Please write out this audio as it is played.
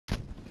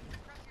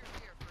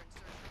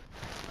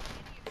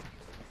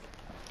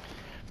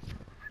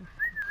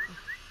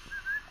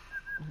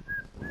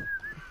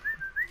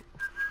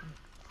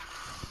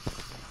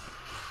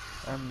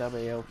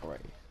MW3.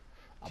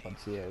 Up on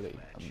COD.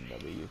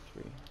 MW3.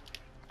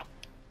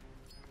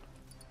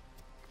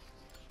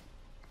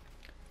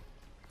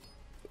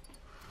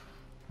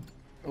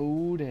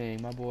 Oh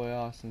dang, my boy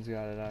Austin's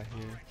got it out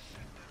here.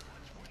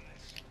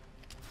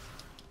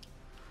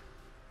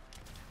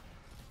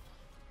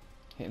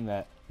 Hitting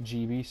that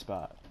GB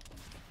spot.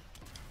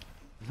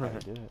 I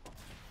did it.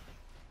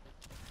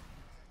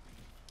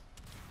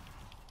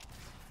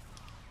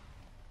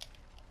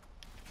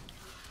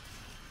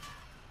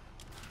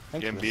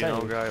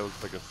 Gambino guy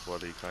looks like a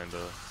sweaty kind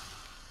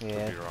of.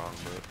 Yeah. Could be wrong,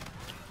 but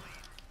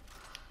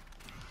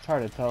it's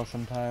hard to tell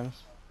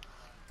sometimes.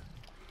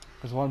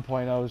 Because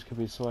 1.0s could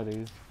be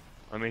sweaties.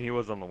 I mean, he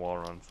was on the wall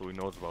run, so he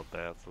knows about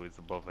that, so he's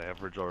above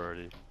average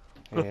already.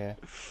 Yeah.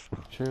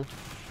 True.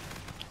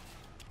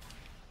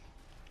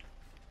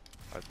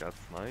 That's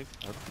nice.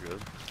 That's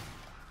good.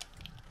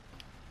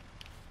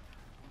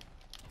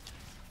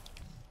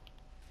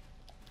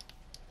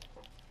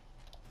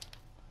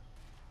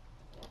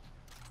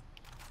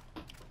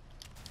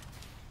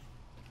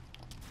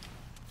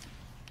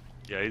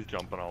 Yeah, he's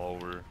jumping all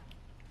over.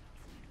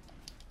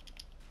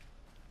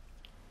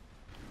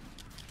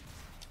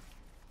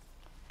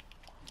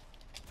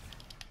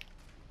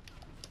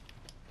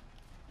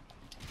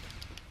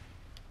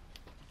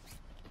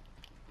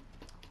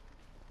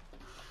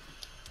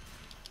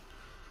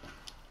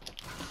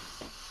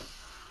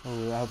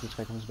 Oh, I hope this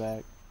guy comes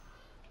back.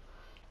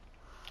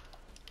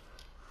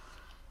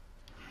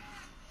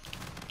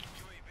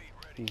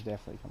 He's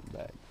definitely coming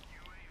back.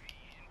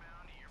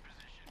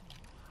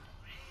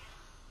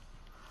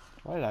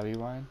 Why did I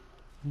rewind?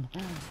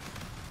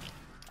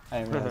 I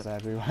didn't realize I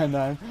had rewind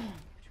on.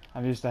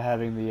 I'm used to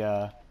having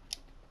the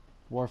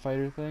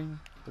warfighter thing,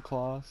 the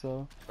claw,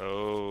 so.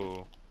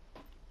 Oh.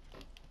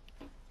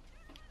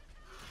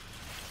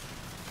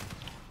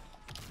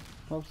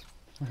 Oops.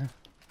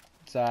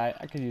 It's alright,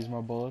 I could use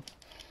more bullets.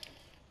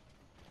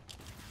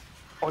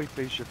 Oh, he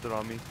face shifted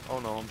on me. Oh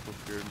no, I'm so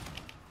scared.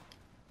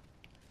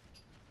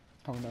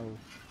 Oh no.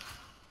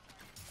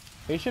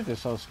 Phase shift is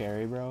so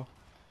scary, bro.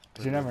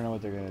 Cause you never know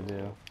what they're gonna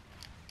do.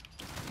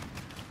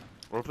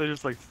 What if they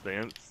just like stay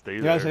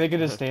Yeah, there? so they could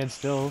just stand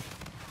still.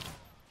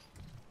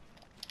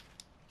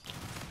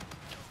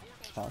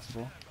 It's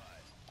possible.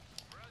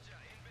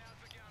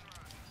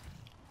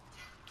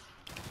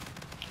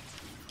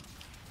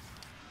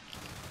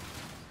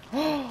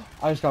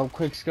 I just got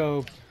quick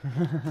scoped.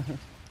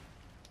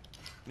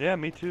 Yeah,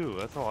 me too.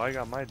 That's how I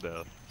got my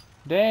death.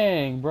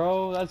 Dang,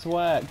 bro, that's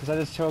whack. Cause I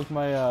just choked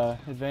my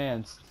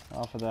advanced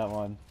off of that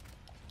one.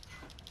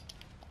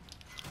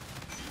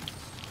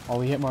 Oh,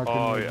 we hit Mark.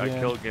 Oh, yeah, I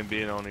killed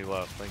Gambino and he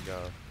left. Thank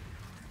God.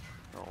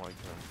 I don't like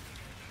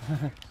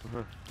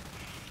him.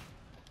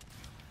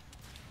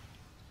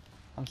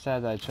 I'm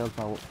sad that I choked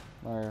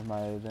my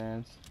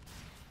advanced.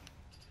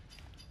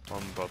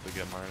 I'm about to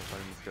get mine if I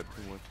can just get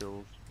 2 more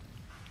kills.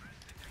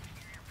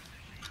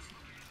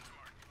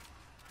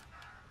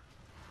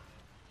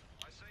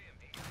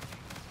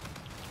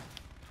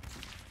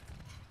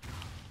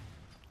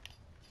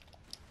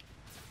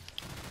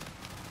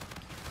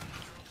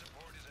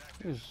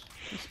 These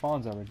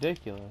spawns are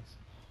ridiculous.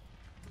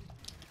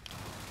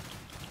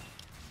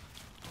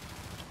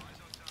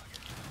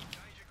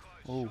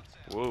 Oh.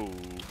 Whoa.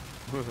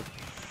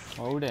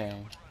 Oh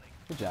dang.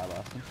 Good job,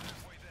 Austin.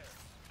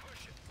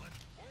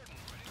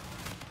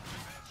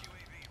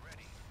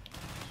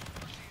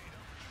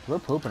 We're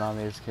pooping on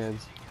these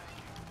kids.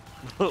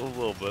 A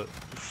little bit.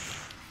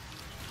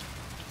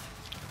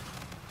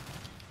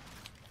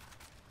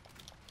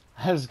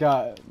 I just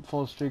got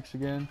full streaks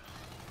again.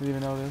 Didn't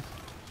even notice.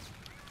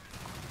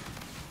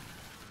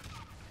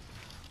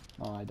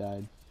 Oh, I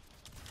died.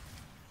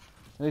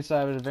 At least I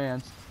have it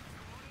advanced.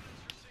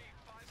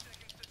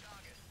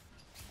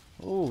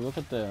 Oh, look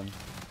at them.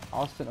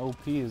 Austin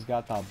OP has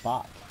got the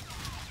bot.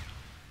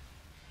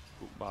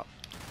 Ooh, bop.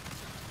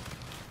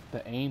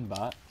 The aim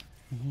bot.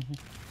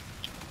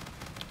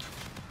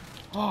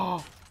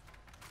 Oh!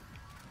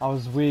 I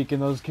was weak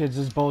and those kids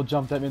just both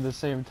jumped at me at the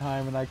same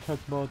time and I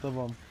cooked both of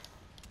them.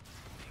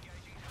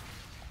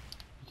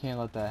 You can't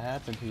let that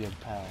happen to your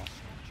pal.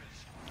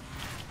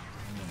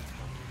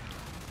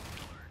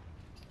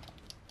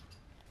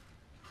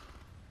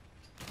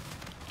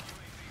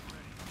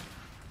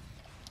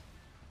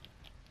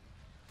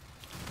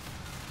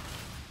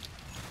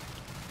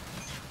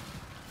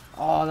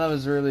 Oh, that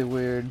was really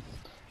weird.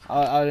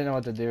 I didn't know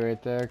what to do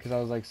right there because I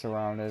was like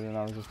surrounded and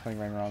I was just playing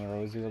right around the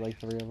Rosie with like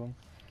 3 of them.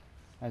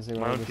 As they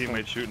My were own just, teammate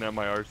like, shooting at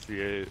my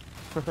RC8.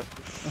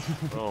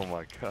 Oh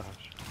my gosh.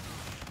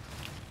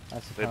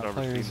 that's the They've kind of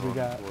never players seen we one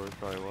got. before, that's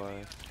probably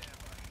why.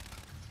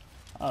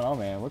 I don't know,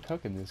 man. We're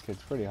cooking these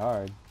kids pretty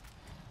hard.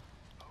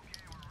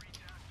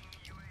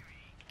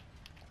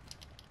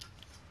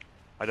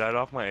 I died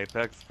off my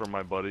Apex for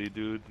my buddy,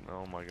 dude.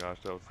 Oh my gosh,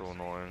 that was so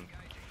annoying.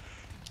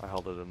 I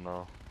held it in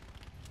though.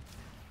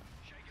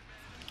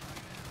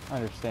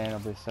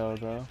 Understandably so,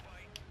 though.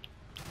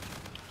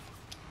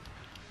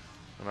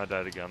 And I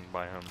died again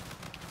by him.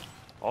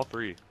 All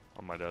 3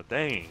 on my death.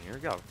 Dang, you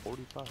got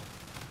 45. Look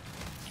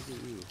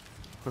at you.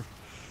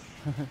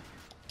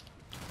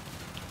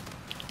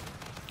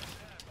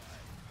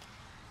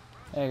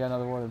 Hey, I got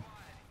another ward.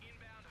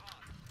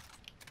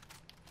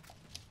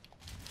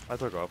 I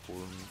took off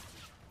one.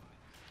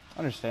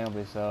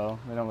 Understandably so.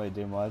 They don't really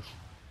do much.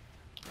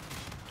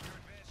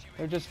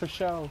 They're just for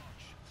show.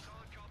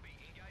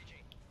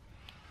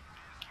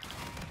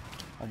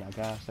 Oh my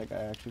gosh, that guy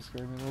actually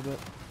scared me a little bit.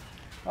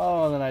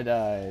 Oh, and then I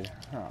died.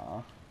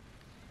 Aw.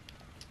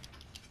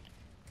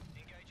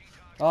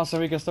 Oh, so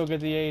we can still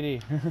get the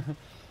 80.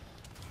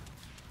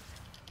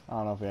 I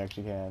don't know if we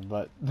actually can,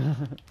 but...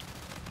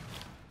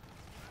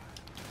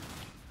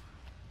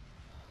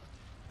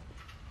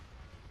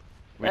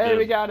 Hey,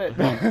 we got it!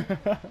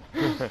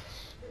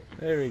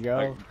 There we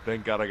go.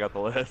 Thank God I got the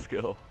last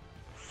kill.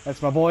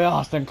 That's my boy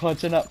Austin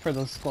clutching up for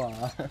the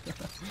squad.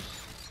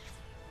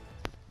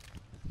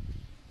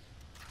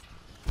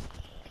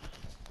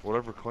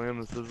 Whatever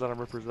clan this is that I'm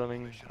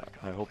representing,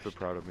 I hope they're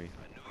proud of me.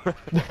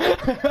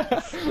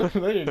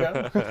 There you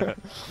go.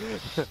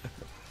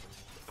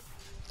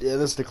 Yeah,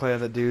 this is the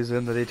clan that dude's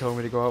in that he told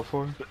me to go out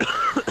for.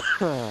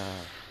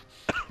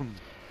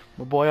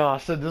 My boy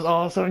Austin just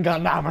all of a sudden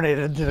got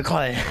nominated to the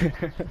clan.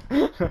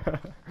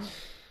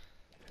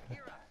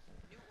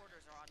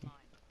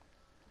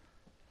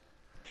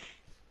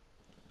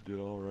 Did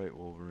alright,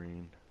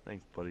 Wolverine.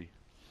 Thanks, buddy.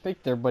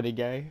 Think there, buddy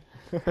guy.